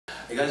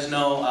You guys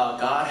know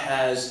God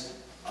has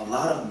a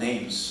lot of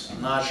names.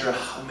 I'm not sure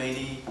how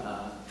many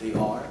they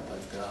are,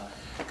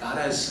 but God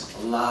has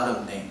a lot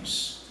of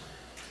names.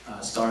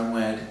 Starting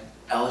with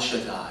El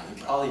Shaddai.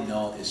 You probably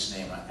know this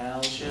name, right?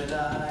 El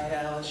Shaddai,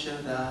 El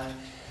Shaddai.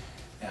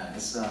 Yeah,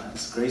 it's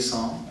a great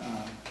song.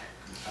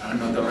 I don't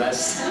know the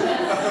rest,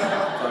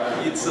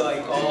 but it's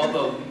like all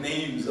the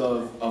names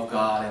of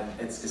God, and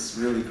it's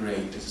really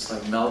great. It's just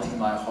like melting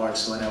my heart.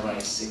 So whenever I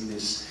sing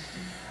this,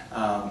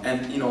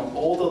 and you know,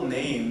 all the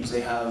names,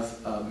 they have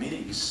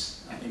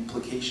meanings and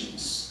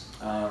implications.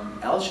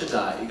 El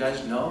Shaddai, you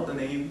guys know the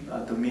name,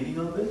 the meaning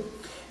of it?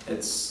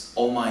 It's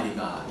Almighty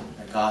God,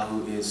 a God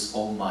who is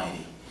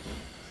Almighty.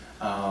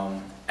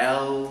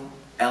 El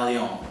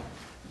Elyon.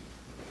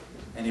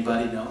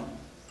 Anybody know?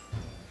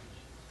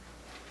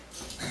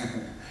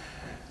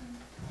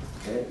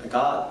 Okay, a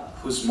God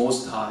who's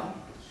most high.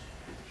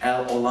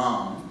 El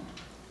Olam,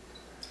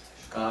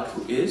 God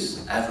who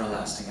is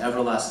everlasting,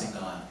 everlasting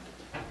God.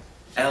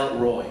 El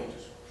Roy,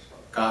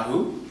 God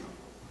who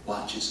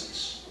watches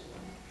us.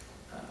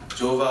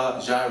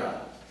 Jehovah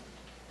Jireh,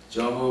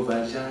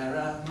 Jehovah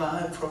Jireh,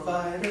 my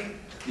provider.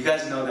 You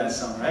guys know that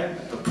song,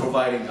 right? The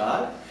providing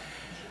God.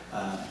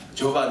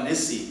 Jehovah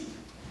Nissi,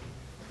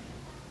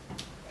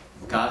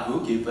 God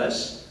who gives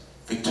us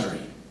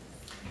victory.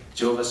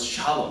 Jehovah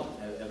Shalom,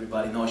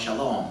 everybody knows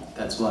Shalom.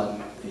 That's what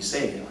they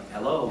say. Like,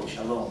 hello,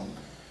 Shalom.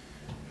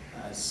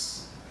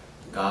 That's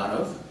God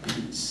of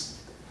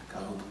peace,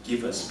 God who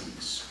gives us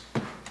peace.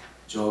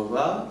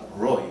 Jehovah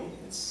Roy,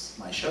 it's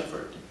my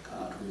shepherd,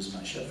 God who is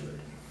my shepherd.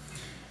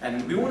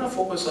 And we want to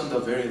focus on the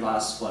very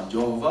last one,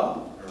 Jehovah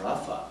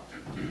Rapha.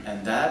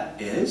 And that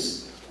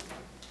is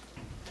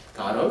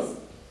God of,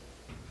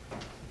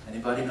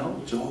 anybody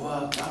know?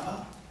 Jehovah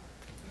Rapha?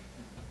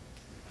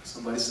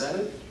 Somebody said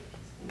it?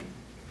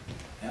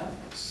 Yeah,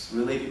 it's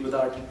related with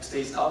our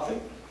today's topic.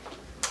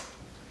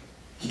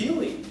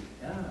 Healing.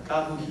 Yeah,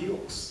 God who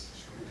heals.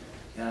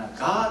 Yeah,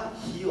 God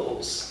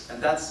heals.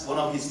 And that's one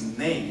of his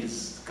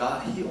names.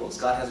 God heals.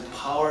 God has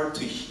power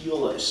to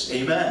heal us.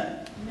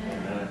 Amen.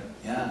 Amen.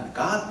 Yeah,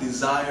 God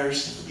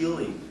desires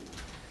healing.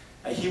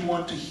 And he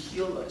wants to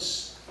heal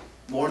us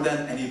more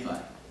than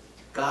anybody.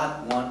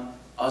 God wants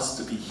us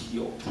to be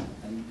healed.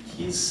 And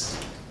his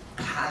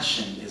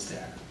passion is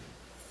there.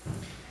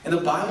 In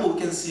the Bible,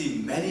 we can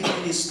see many,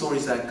 many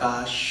stories that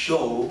God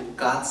showed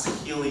God's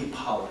healing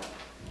power.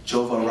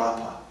 Jehovah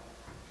Rapha.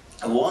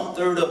 And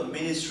 1/3 of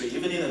ministry,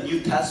 even in the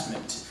New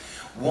Testament,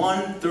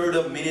 1/3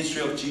 of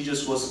ministry of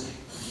Jesus was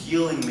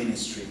healing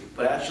ministry.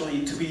 But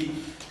actually, to be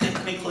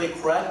technically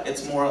correct,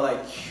 it's more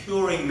like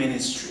curing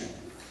ministry.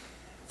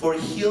 For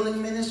healing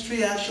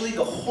ministry, actually,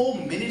 the whole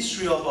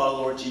ministry of our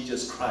Lord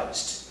Jesus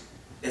Christ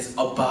is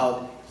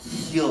about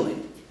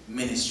healing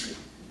ministry.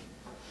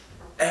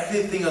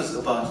 Everything is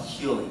about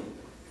healing.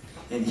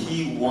 And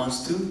he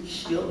wants to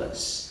heal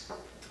us.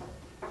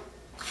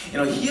 You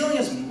know, healing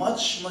is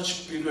much,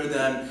 much bigger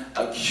than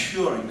a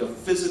curing, the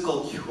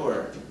physical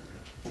cure.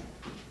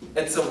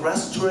 It's a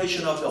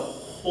restoration of the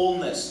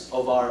wholeness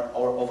of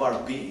our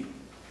being.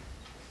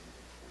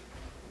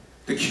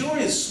 The cure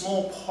is a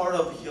small part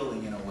of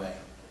healing in a way.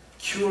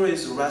 Cure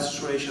is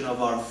restoration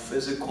of our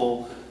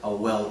physical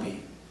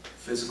well-being,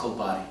 physical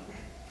body.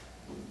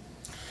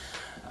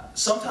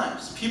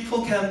 Sometimes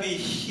people can be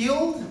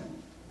healed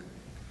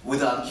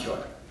without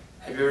cure.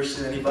 Have you ever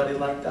seen anybody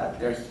like that?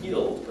 They're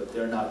healed, but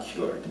they're not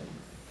cured.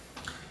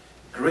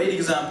 Great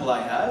example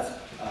I have,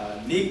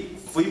 Nick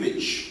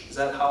Vujicic. Is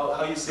that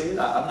how you say it?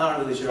 I'm not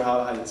really sure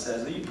how it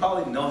says. You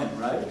probably know him,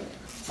 right?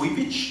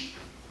 Vujicic.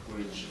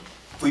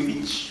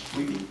 Vujicic.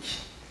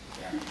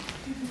 Yeah.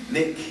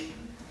 Nick,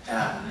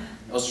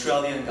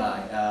 Australian guy,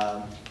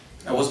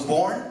 was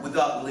born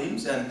without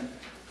limbs, and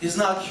he's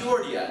not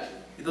cured yet.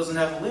 He doesn't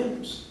have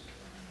limbs.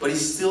 But he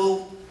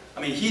still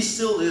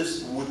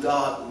lives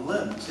without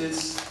limbs.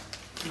 It's,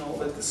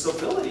 a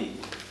disability.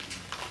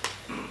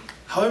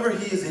 However,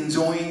 he is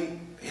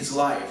enjoying his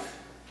life.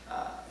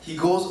 He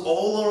goes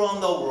all around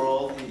the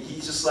world.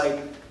 He's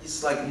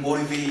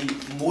motivating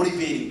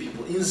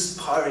people,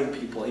 inspiring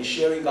people. He's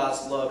sharing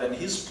God's love and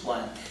his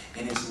plan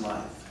in his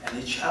life. And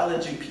he's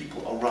challenging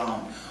people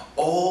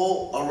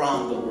all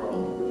around the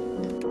world.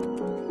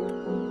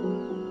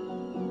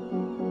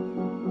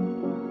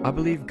 I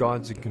believe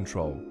God's in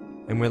control,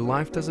 and when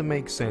life doesn't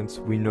make sense,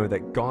 we know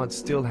that God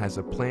still has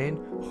a plan,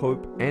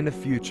 hope, and a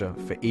future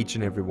for each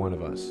and every one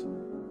of us.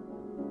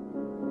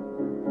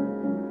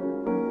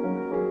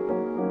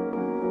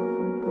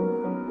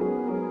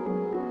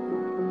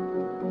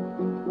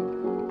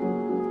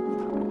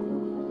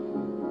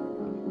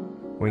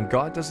 When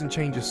God doesn't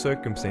change a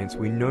circumstance,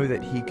 we know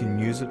that He can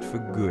use it for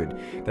good,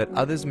 that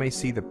others may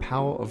see the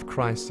power of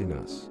Christ in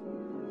us.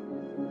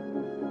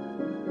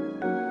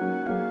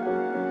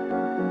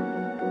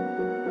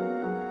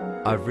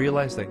 I've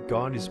realized that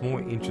God is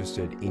more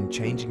interested in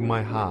changing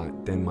my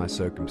heart than my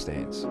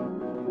circumstance.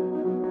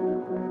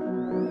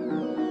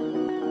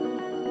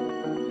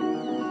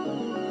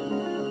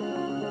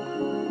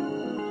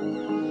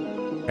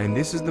 And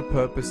this is the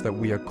purpose that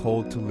we are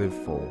called to live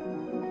for.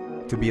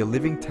 to be a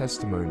living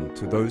testimony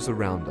to those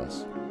around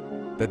us,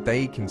 that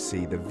they can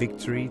see the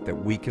victory that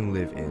we can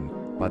live in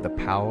by the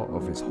power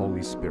of His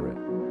Holy Spirit.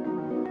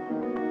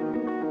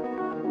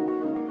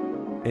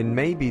 And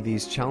maybe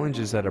these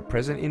challenges that are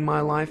present in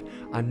my life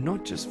are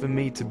not just for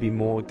me to be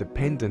more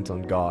dependent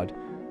on God,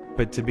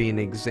 but to be an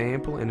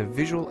example and a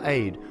visual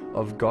aid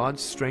of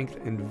God's strength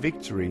and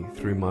victory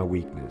through my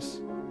weakness.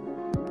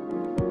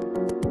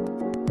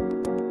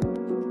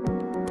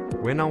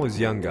 When I was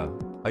younger,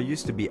 I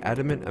used to be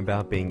adamant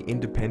about being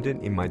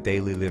independent in my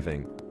daily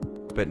living.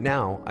 But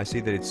now I see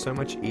that it's so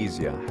much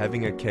easier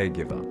having a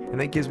caregiver, and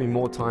that gives me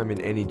more time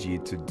and energy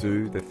to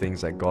do the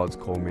things that God's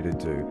called me to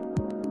do.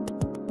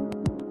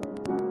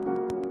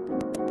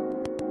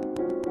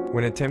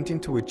 When attempting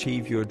to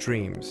achieve your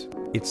dreams,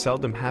 it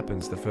seldom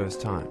happens the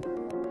first time.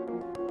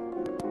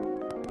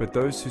 But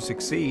those who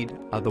succeed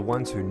are the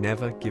ones who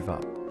never give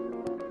up.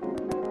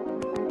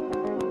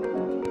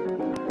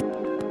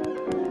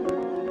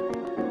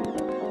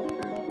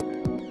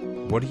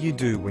 What do you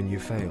do when you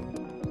fail?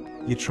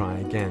 You try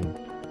again.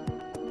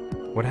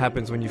 What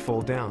happens when you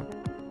fall down?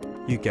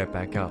 You get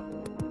back up.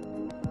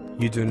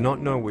 You do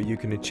not know what you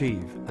can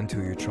achieve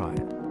until you try it.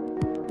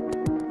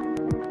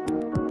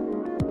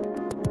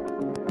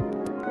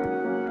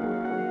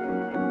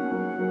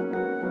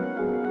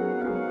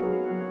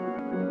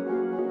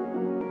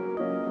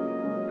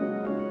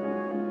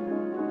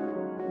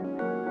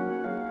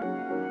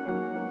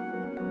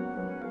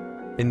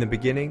 In the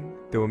beginning,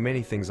 there were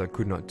many things I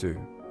could not do.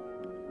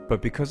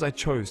 But because I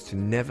chose to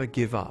never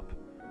give up,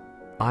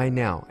 I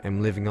now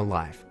am living a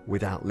life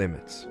without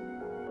limits.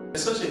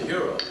 He's such a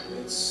hero.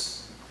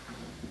 It's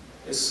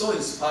so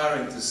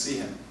inspiring to see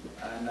him.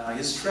 And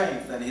his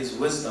strength and his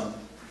wisdom,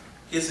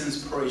 his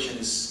inspiration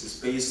is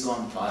based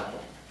on the Bible,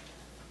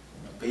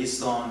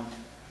 based on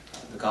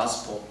the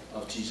gospel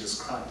of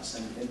Jesus Christ.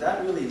 And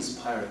that really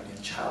inspired me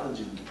and challenged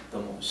me the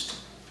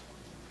most.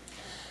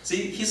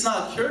 See, he's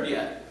not cured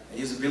yet.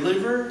 He's a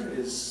believer,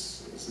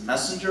 he's a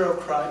messenger of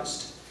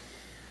Christ,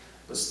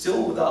 but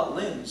still without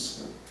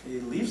limbs. He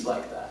lives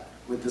like that,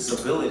 with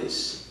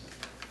disabilities.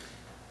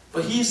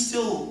 But he's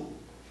still,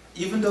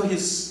 even though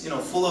he's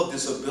full of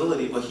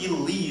disability, but he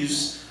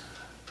lives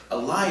a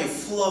life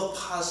full of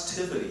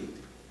positivity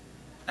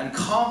and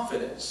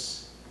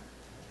confidence.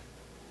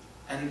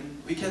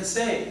 And we can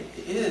say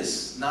he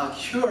is not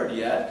cured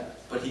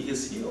yet, but he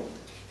is healed.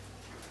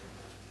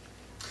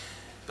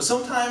 But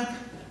sometimes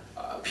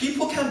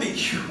people can be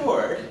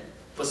cured,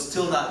 but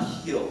still not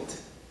healed.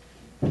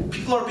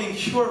 People are being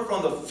cured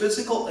from the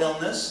physical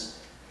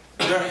illness.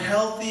 They're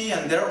healthy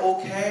and they're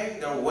okay.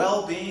 Their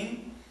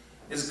well-being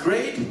is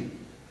great,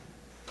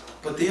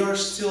 but they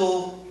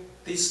still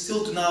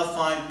do not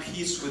find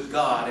peace with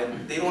God,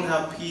 and they don't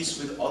have peace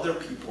with other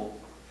people.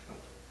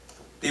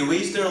 They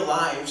waste their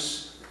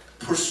lives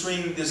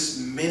pursuing these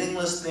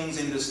meaningless things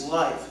in this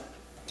life.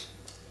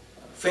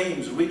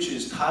 Fame,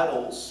 riches,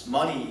 titles,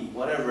 money,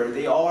 whatever.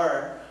 They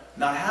are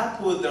not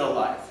happy with their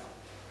life.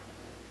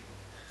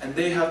 And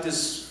they have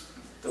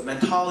the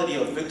mentality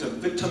of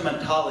victim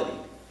mentality.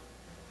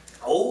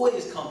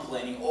 Always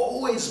complaining,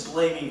 always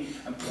blaming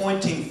and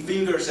pointing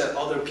fingers at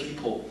other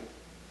people.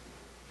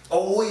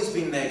 Always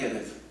being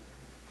negative.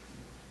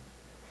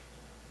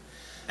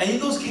 And in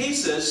those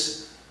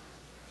cases,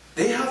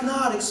 they have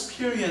not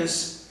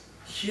experienced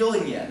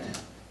healing yet.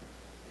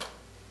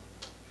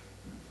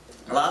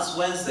 Last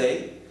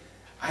Wednesday,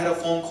 I had a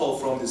phone call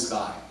from this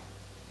guy.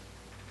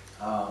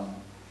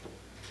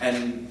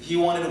 And he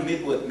wanted to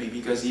meet with me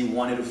because he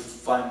wanted to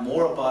find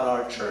more about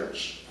our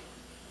church.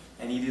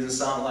 And he didn't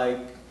sound like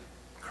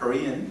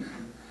Korean.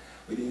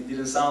 He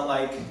didn't sound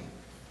like,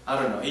 I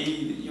don't know,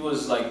 he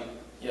was like,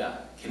 yeah,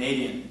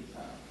 Canadian.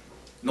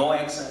 No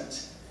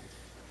accent.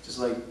 Just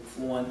like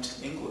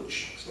fluent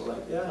English. So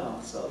like, yeah,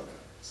 so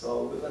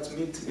let's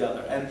meet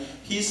together. And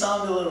he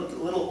sounded a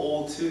little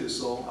old too,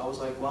 so I was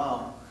like,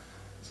 wow.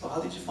 So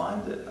how did you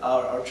find it,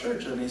 our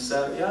church? And he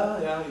said, yeah,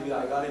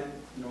 I got it.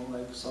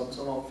 Like some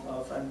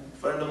of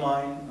friend of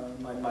mine,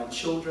 my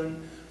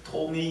children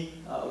told me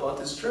about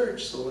this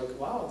church. So like,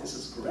 wow, this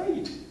is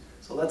great.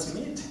 So let's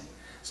meet.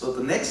 So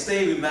the next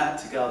day we met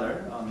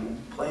together on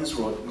Plains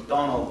Road,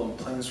 McDonald on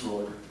Plains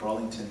Road,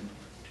 Burlington.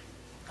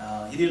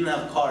 He didn't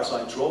have a car, so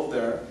I drove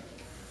there,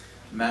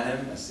 met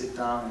him, I sit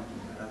down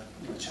and have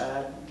a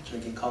chat,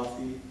 drinking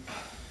coffee.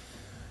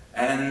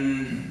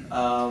 And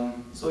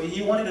so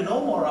he wanted to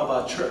know more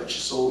about church,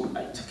 so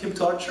I took him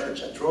to our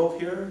church. I drove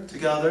here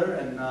together,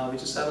 and we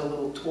just had a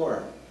little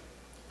tour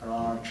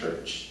around our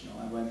church.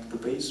 I went to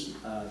the base,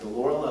 the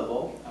lower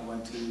level. I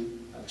went to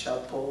a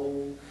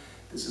chapel.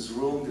 This is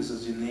room. This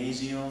is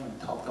gymnasium.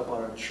 And talked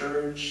about our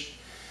church.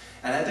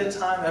 And at that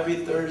time, every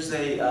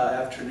Thursday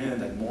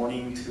afternoon, like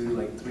morning to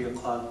like 3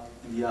 o'clock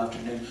in the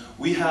afternoon,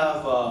 we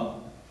have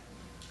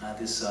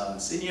this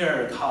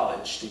senior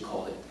college, they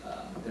call it.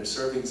 They're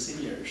serving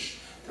seniors.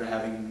 They're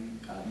having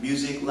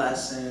music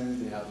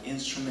lessons, they have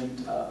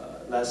instrument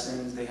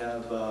lessons, they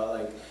have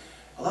like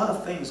a lot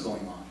of things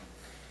going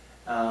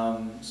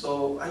on.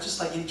 So I just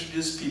like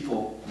introduce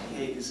people.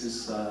 Hey, this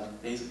is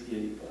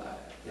basically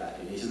Yeah,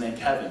 his name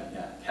Kevin.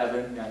 Yeah,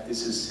 Kevin. Yeah,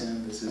 this is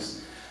him. This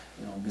is,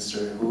 you know,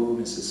 Mr. Who,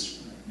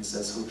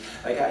 Mrs. Who.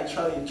 Like I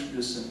try to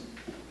introduce him.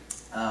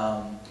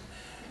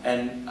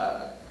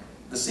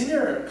 The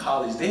senior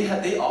college,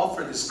 they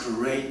offer this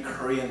great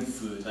Korean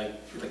food,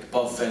 like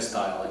buffet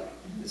style. Like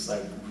it's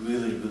like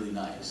really really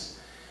nice.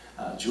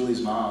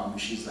 Julie's mom,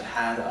 she's the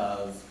head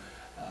of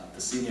the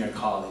senior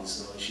college,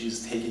 so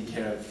she's taking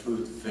care of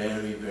food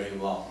very very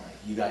well. Like,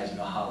 you guys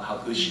know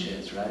how good she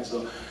is, right?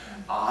 So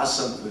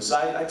awesome food. So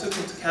I took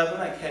him to Kevin.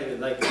 I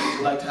came like, would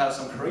you like to have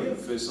some Korean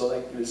food? So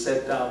like we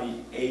sat down,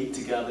 we ate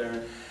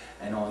together,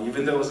 and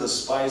even though it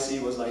was spicy,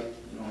 it was like,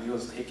 he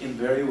was taking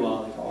very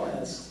well. Like, oh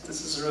yes,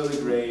 this is really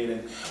great.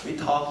 And we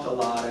talked a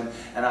lot,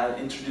 and I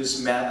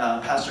introduced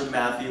Pastor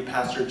Matthew,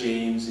 Pastor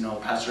James,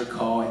 Pastor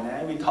Cole,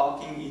 and we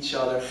talking each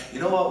other. You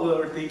know what we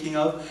were thinking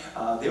of?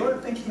 They were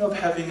thinking of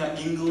having an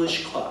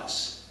English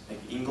class, like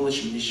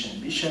English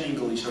mission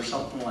English or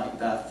something like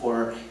that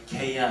for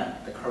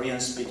KM, the Korean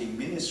speaking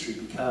ministry,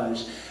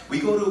 because we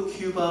go to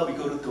Cuba, we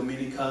go to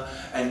Dominica,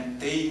 and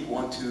they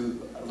want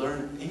to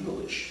learn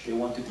English. They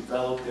want to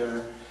develop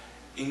their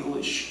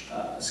English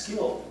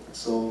skill.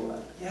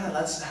 So yeah,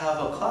 let's have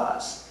a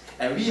class.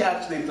 And we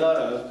actually thought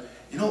of,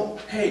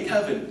 hey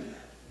Kevin,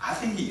 I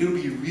think it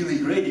would be really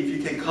great if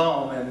you can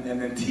come and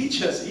then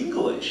teach us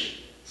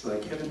English. So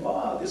like, Kevin,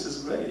 wow, this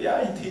is great.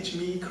 Yeah, you teach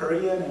me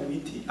Korean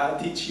and I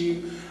teach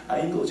you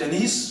English. And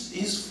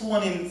he's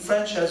fluent in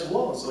French as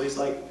well. So he's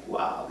like,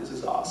 wow, this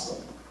is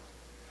awesome.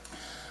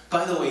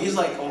 By the way, he's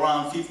like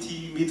around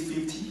 50,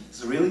 mid-50.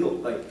 He's really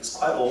old, like he's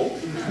quite old.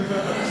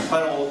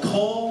 Quite old,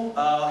 tall,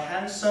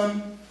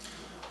 handsome,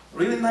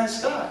 really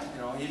nice guy.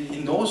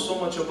 He knows so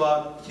much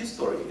about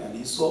history, and he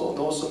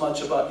knows so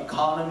much about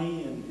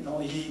economy,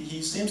 and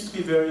he seems to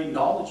be very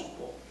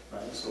knowledgeable,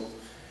 right? So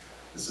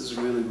this is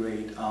really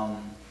great.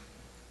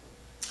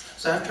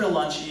 So after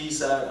lunch, he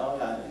said, oh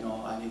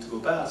yeah, I need to go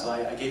back. So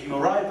I gave him a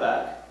ride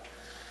back.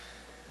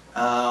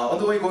 On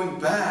the way going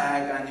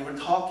back, and we were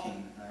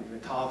talking. We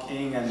were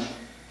talking, and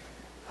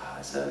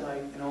I said,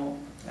 like,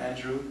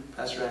 Andrew,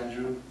 Pastor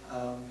Andrew,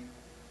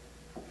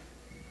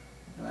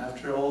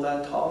 after all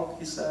that talk,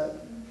 he said,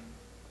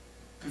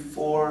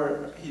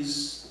 before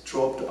he's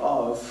dropped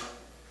off,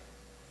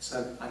 he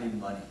said, I need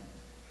money.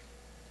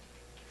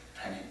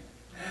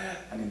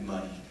 I need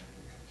money.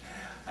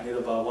 I need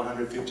about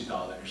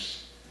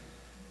 $150.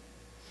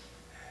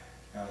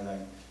 And I was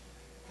like,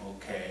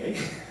 okay.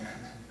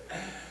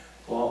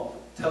 Well,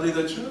 tell you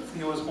the truth,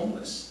 he was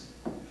homeless.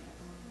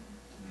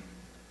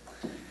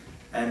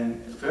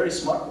 And a very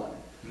smart one.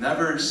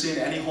 Never seen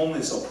any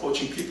homeless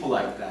approaching people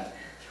like that,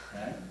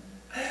 right?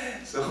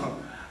 So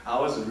I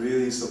was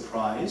really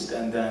surprised.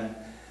 And then,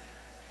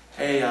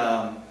 hey,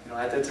 at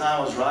that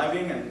time I was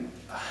driving, and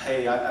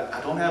hey, I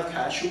don't have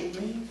cash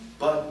with me,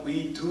 but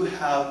we do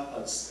have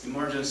an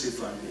emergency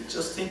fund.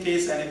 Just in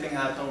case anything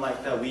happened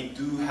like that, we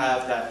do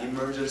have that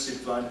emergency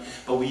fund,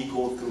 but we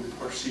go through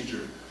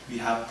procedure. We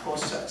have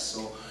process.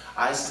 So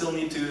I still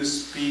need to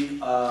speak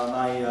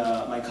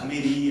my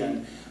committee,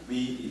 and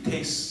it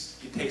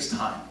takes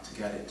time to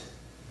get it.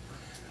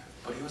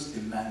 But he was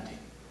demanding.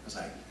 He was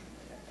like,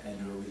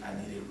 Andrew, I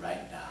need it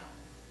right now.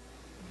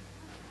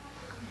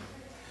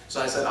 So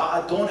I said,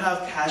 I don't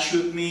have cash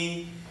with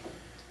me.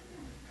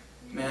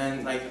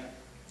 Man, like,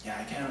 yeah,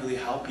 I can't really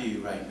help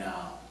you right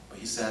now. But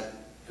he said,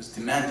 he was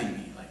demanding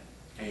me, like,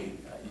 hey,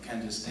 you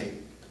can't just take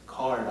the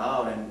card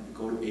out and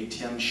go to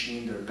ATM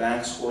machine, their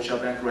bank, Scotia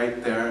Bank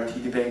right there,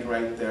 TD Bank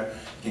right there.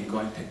 You can go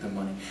and take the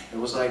money. It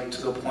was like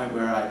to the point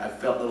where I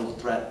felt a little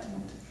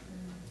threatened.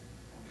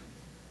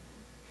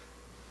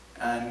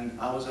 And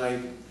I was like,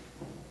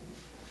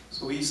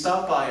 so we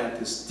stopped by at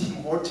this Tim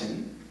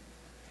Horton,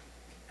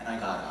 and I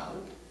got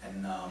out,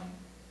 and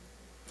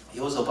he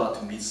was about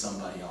to meet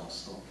somebody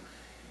else. So,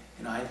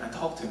 I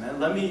talked to him, and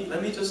let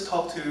me just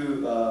talk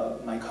to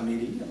my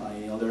committee,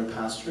 my other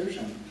pastors,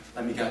 and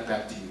let me get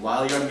back to you.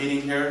 While you're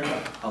meeting here,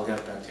 I'll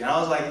get back to you. And I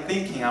was like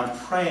thinking, I'm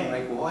praying,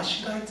 like, what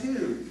should I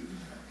do?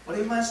 What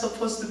am I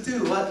supposed to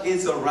do? What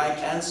is the right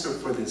answer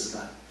for this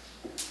guy?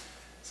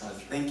 So I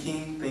was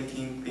thinking,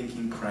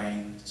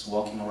 praying, just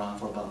walking around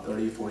for about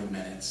 30, 40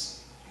 minutes.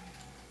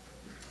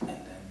 And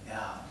then,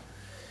 yeah,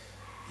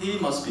 he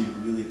must be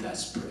really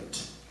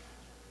desperate,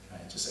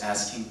 right? Just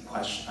asking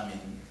questions,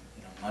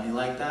 money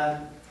like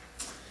that.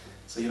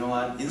 So you know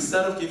what,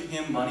 instead of giving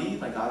him money,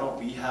 like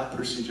we have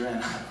procedure, and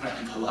I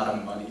don't have a lot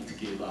of money to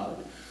give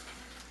out.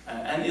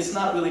 And it's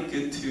not really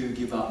good to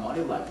give out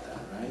money like that,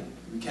 right?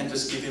 We can't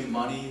just give him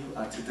money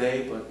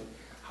today, but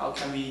how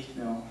can we,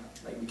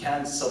 we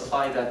can't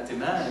supply that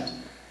demand,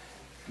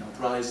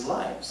 throughout his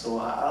life. So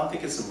I don't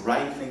think it's the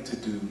right thing to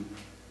do.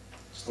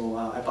 So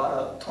I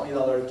bought a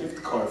 $20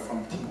 gift card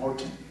from Tim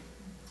Horton.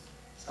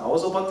 So I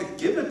was about to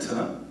give it to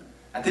him.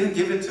 I didn't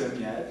give it to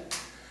him yet.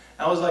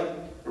 I was like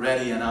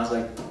ready, and I was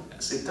like,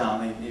 sit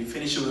down. And he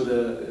finished with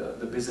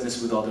the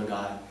business with the other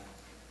guy.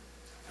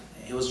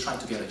 He was trying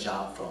to get a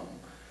job from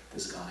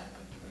this guy.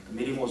 But the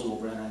meeting was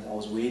over, and I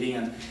was waiting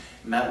and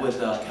met with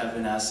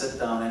Kevin. I sat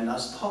down and I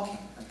was talking.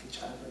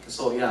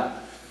 So yeah,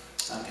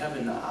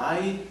 Kevin,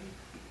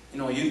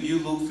 you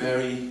look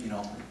very,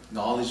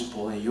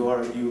 knowledgeable, and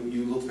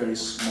you look very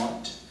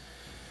smart,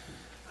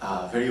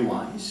 very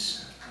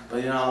wise.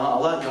 But, a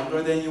lot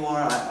younger than you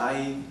are,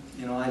 I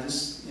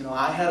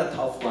had a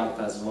tough life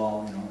as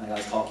well. I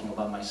was talking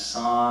about my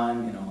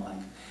son,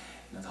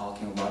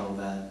 talking about all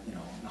that,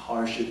 the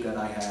hardship that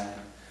I had.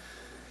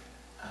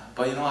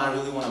 But I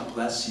really want to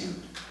bless you.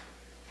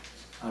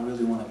 I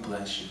really want to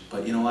bless you.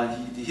 But you know what?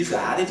 His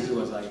attitude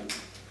was like,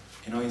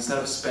 instead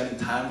of spending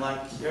time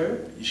like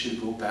here, you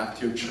should go back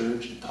to your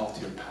church and talk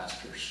to your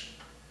pastors.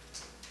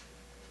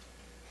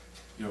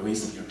 You're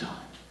wasting your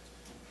time.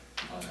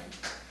 I was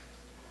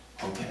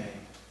like, okay,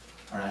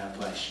 all right, I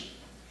bless you.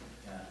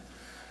 Yeah.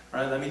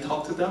 All right, let me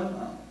talk to them.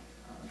 I'll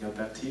get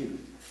back to you.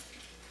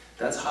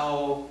 That's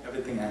how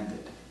everything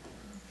ended.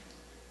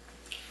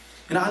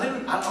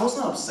 I was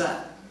not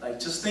upset. Like,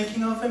 just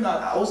thinking of him,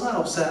 I was not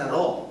upset at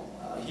all.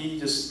 He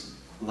just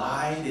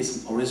lied.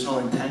 His original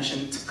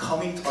intention to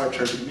coming to our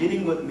church,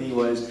 meeting with me,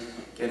 was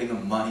getting the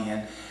money.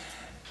 And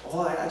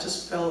I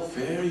just felt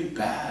very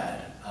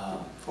bad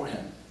for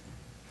him.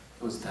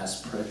 He was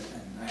desperate,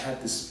 and I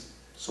had this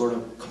sort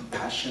of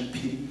compassion,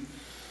 pity.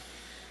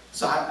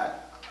 So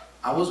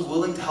I was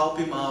willing to help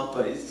him out,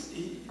 but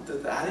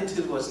the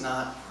attitude was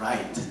not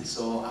right.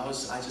 So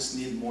I just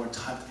needed more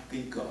time to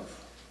think of,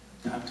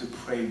 time to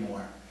pray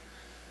more.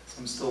 So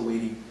I'm still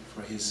waiting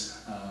for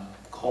his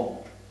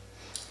call.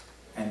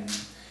 And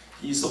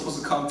he's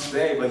supposed to come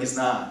today, but he's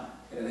not.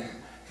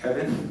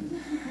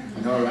 Kevin?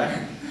 You know,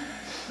 right?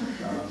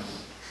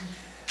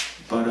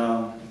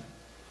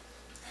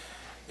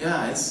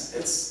 Yeah,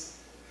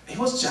 he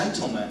was a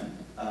gentleman.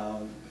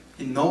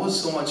 He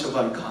knows so much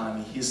about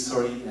economy,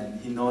 history, and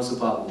he knows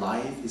about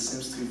life. He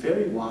seems to be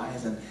very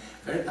wise and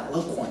very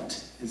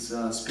eloquent. He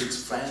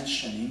speaks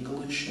French and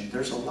English, and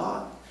there's a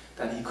lot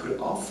that he could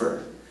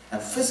offer.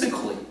 And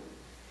physically,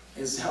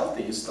 he's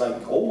healthy. He's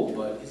like old,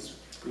 but he's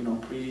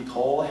pretty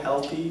tall,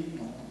 healthy.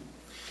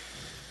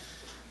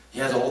 He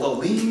has all the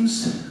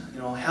limbs,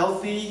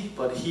 healthy,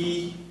 but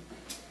he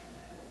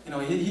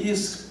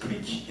is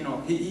pretty,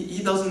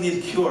 he doesn't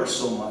need cure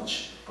so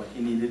much, but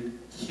he needed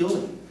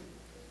healing.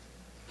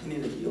 He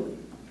needed healing.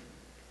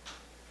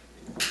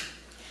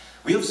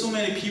 We have so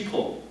many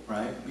people,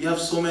 right? We have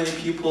so many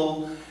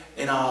people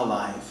in our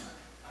life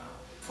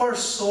who are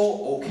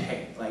so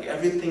okay. Like,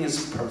 everything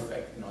is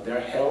perfect. They're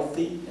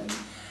healthy, and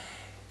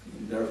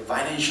they're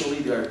financially,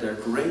 they're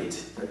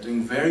great. They're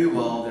doing very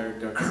well.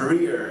 Their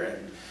career,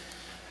 and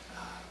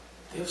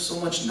they have so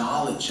much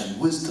knowledge and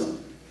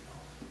wisdom.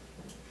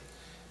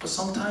 But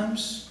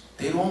sometimes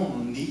they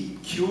don't need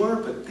cure,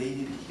 but they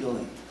need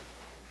healing.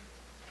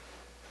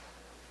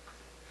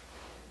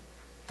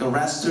 The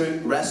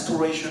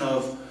restoration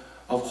of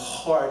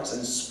hearts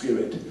and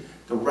spirit,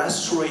 the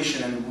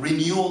restoration and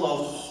renewal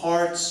of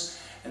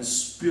hearts and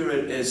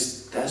spirit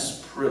is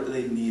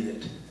desperately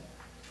needed.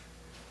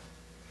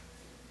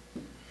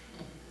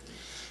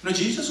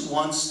 Jesus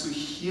wants to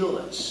heal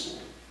us.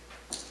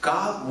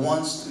 God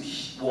wants to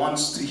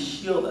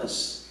heal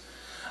us.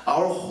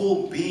 Our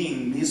whole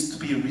being needs to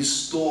be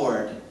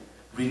restored,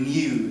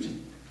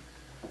 renewed.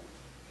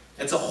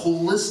 It's a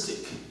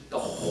holistic. The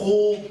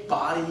whole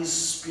body,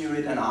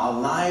 spirit, and our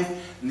life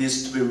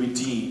needs to be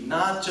redeemed.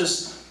 Not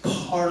just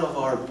part of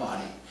our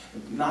body,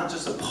 not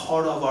just a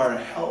part of our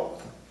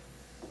health.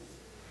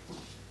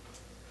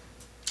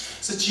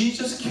 So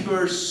Jesus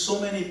cures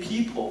so many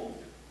people.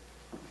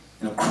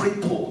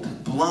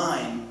 Crippled,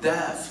 blind,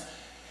 deaf,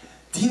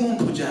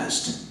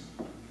 demon-possessed,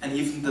 and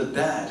even the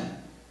dead.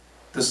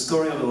 The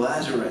story of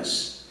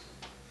Lazarus.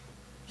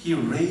 He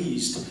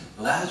raised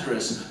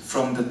Lazarus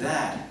from the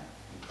dead.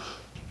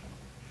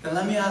 Now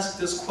let me ask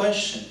this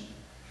question.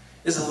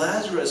 Is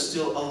Lazarus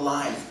still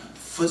alive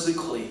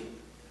physically?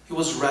 He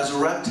was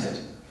resurrected.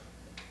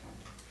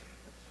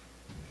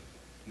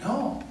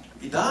 No,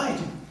 he died.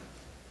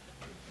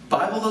 The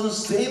Bible doesn't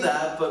say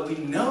that, but we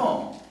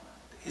know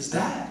he's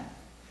dead.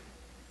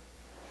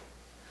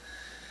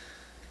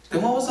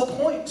 Then what was the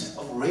point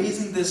of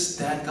raising this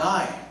dead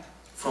guy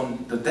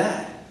from the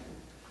dead?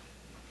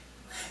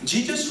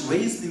 Jesus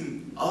raised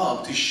him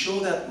up to show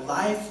that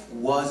life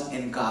was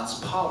in God's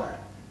power.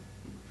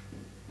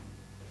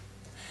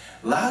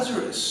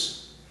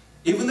 Lazarus,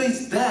 even though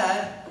he's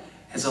dead,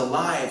 is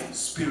alive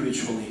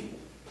spiritually.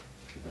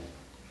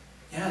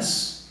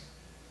 Yes,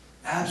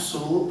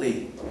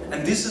 absolutely.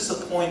 And this is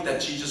the point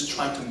that Jesus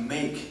tried to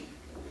make.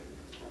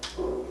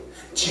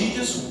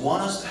 Jesus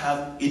wants us to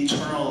have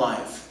eternal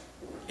life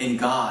in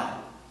God,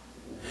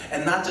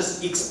 and not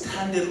just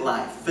extended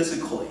life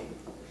physically.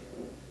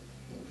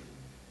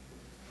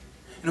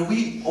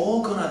 We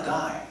all gonna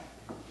die,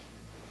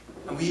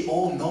 and we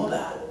all know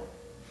that.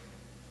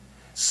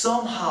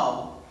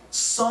 Somehow,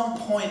 some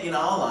point in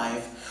our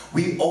life,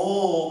 we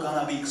all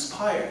gonna be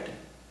expired,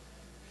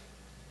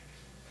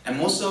 and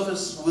most of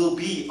us will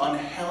be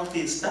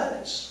unhealthy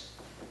status,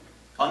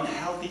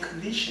 unhealthy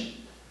condition.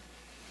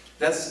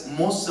 That's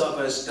most of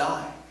us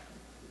die.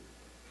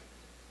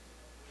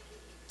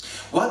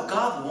 What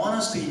God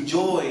wants us to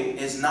enjoy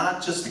is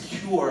not just the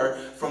cure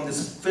from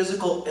this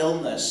physical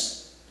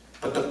illness,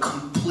 but the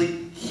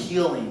complete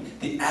healing,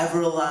 the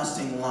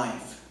everlasting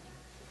life.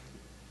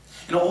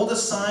 You know, all the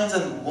signs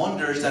and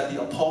wonders that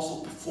the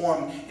apostle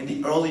performed in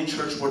the early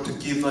church were to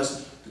give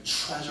us the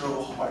treasure of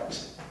a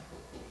heart.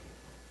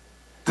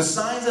 The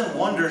signs and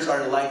wonders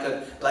are like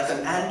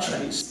an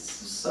entrance.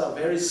 It's a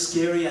very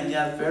scary and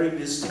yet very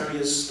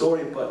mysterious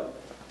story, but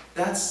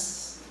that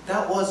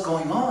was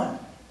going on.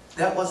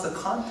 That was the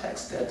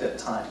context at that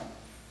time.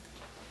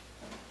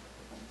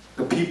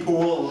 The people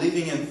were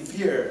living in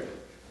fear.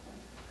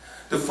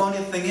 The funny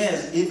thing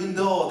is, even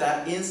though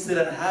that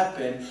incident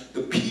happened,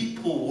 the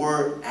people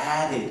were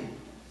added.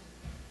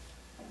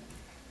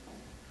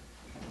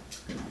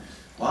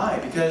 Why?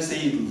 Because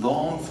they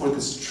longed for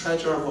this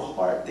treasure of a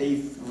heart.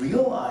 They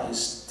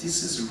realized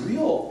this is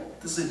real.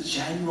 This is a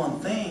genuine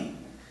thing.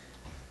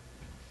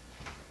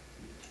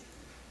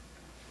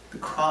 The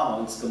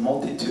crowds, the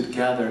multitude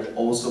gathered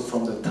also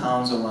from the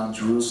towns around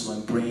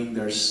Jerusalem, bringing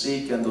their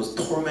sick and those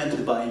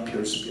tormented by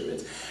impure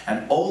spirits.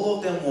 And all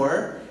of them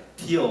were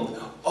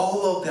healed.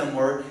 All of them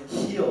were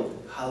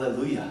healed.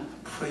 Hallelujah.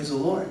 Praise the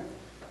Lord.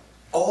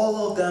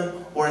 All of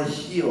them were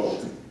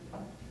healed.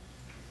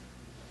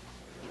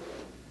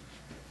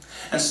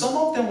 And some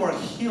of them were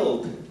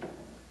healed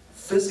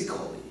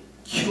physically,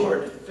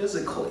 cured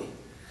physically.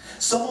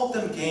 Some of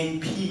them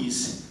gained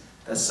peace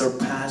that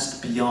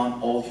surpassed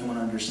beyond all human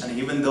understanding,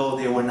 even though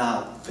they were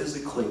not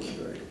physically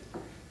cured.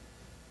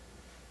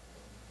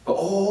 But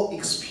all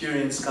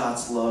experienced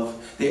God's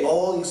love. They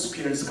all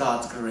experienced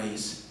God's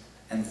grace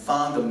and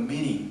found the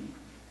meaning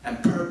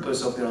and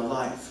purpose of their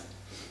life.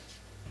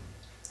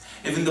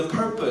 Even the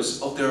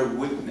purpose of their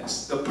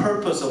weakness, the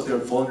purpose of their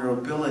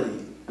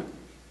vulnerability.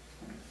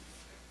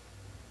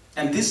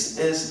 And this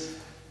is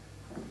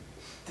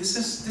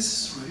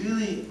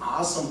really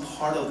awesome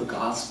part of the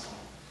gospel.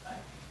 Right?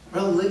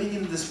 We're living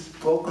in this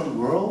broken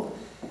world.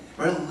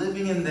 We're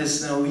living in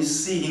this, we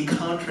see,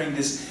 encountering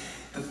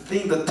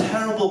the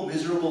terrible,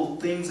 miserable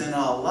things in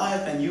our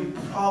life, and you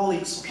probably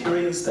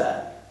experienced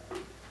that.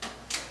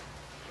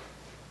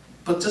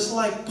 But just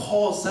like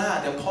Paul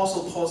said, the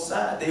Apostle Paul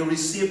said, they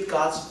received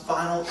God's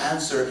final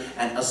answer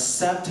and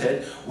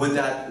accepted with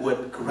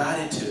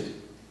gratitude.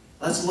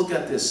 Let's look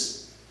at this.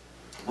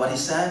 What he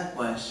said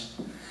was,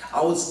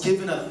 I was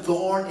given a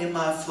thorn in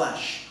my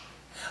flesh,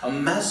 a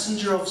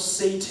messenger of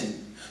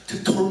Satan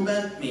to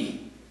torment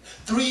me.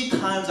 3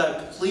 times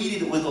I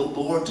pleaded with the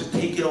Lord to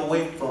take it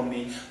away from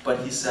me, but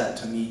he said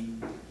to me,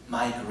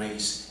 my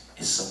grace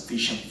is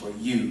sufficient for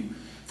you.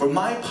 For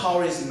my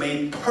power is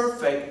made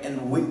perfect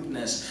in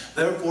weakness.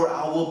 Therefore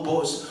I will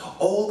boast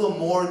all the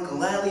more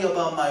gladly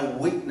about my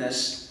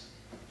weaknesses,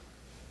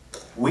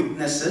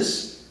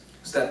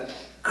 so that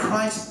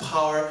Christ's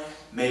power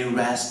may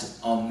rest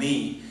on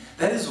me.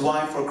 That is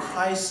why, for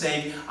Christ's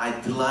sake, I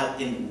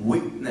delight in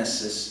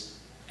weaknesses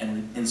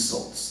and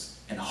insults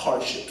and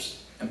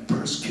hardships and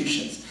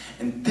persecutions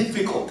and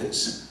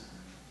difficulties.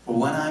 For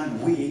when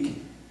I'm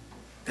weak,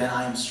 then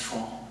I am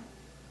strong.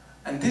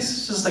 And this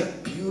is just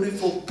like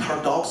beautiful,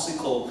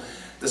 paradoxical,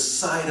 the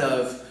side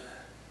of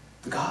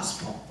the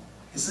gospel.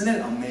 Isn't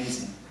it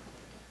amazing?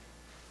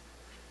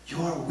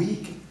 You are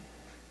weak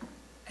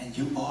and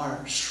you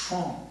are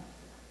strong.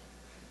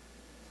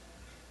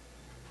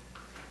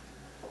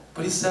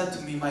 But he said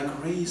to me, my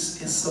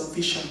grace is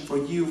sufficient for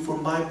you, for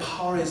my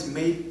power is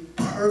made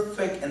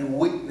perfect in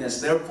weakness.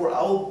 Therefore,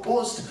 I will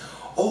boast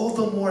all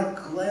the more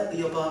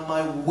gladly about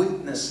my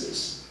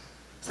weaknesses,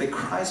 so that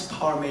Christ's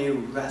power may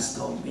rest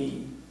on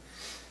me.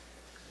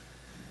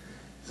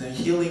 The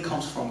healing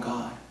comes from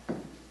God.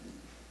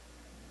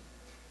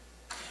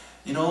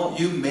 You know,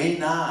 you may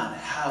not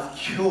have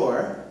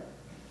cure,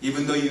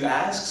 even though you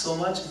ask so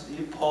much.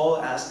 Paul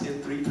asked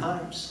it 3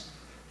 times.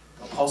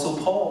 Apostle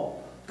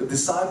Paul, the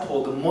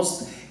disciple, the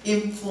most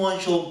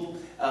influential,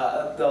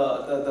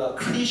 the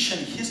Christian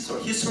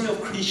history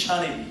of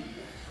Christianity,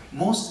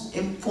 most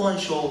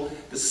influential,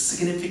 the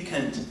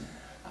significant,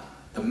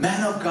 the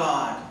man of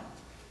God,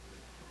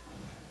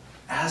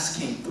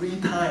 asking 3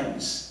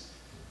 times.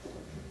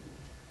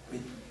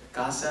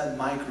 God said,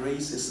 my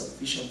grace is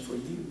sufficient for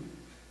you.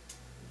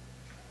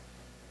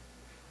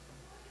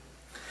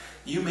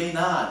 You may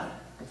not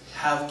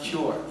have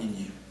cure in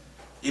you,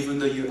 even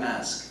though you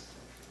ask.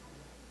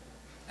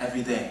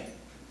 Every day,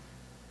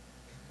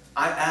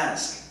 I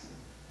ask,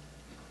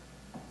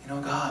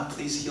 God,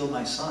 please heal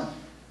my son.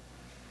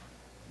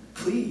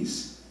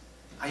 Please.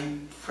 I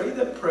pray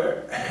that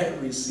prayer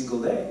every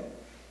single day.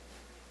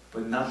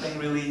 But nothing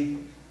really,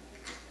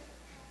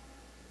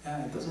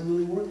 it doesn't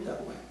really work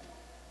that way.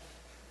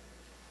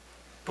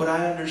 But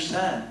I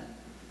understand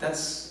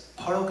that's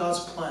part of God's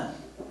plan.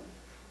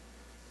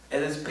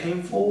 It is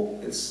painful,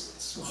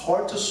 it's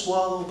hard to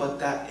swallow, but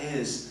that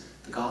is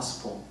the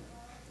gospel.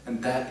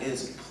 And that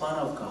is the plan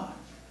of God.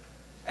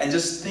 And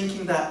just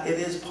thinking that it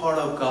is part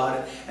of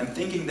God, and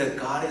thinking that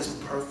God is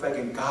perfect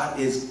and God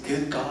is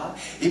good God,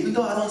 even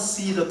though I don't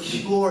see the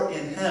cure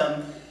in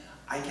Him,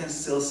 I can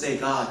still say,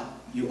 God,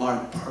 you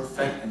are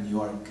perfect and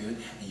you are good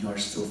and you are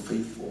still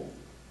faithful.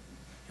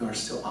 You are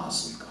still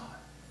awesome, God.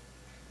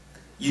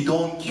 You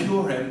don't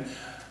cure Him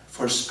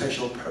for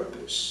special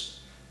purpose.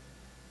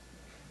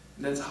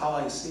 That's how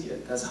I see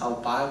it. That's how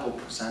Bible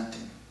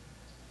presenting.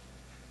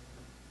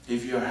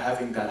 If you're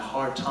having that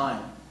hard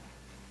time,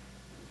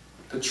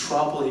 the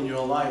trouble in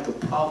your life, the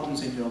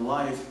problems in your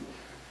life,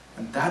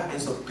 and that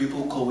is a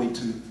biblical way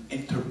to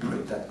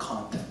interpret that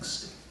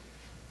context.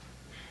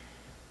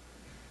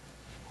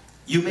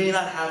 You may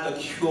not have the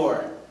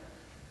cure,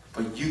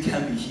 but you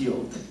can be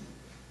healed.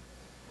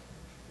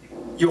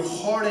 Your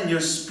heart and your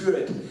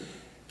spirit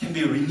can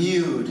be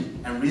renewed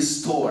and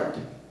restored.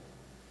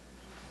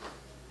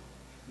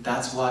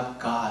 That's what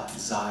God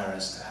desires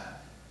us to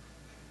have.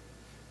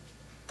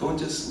 Don't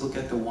just look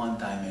at the one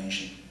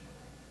dimension.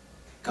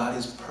 God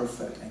is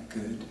perfect and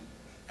good,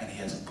 and He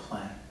has a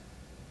plan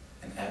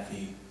in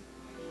every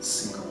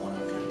single one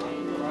of you.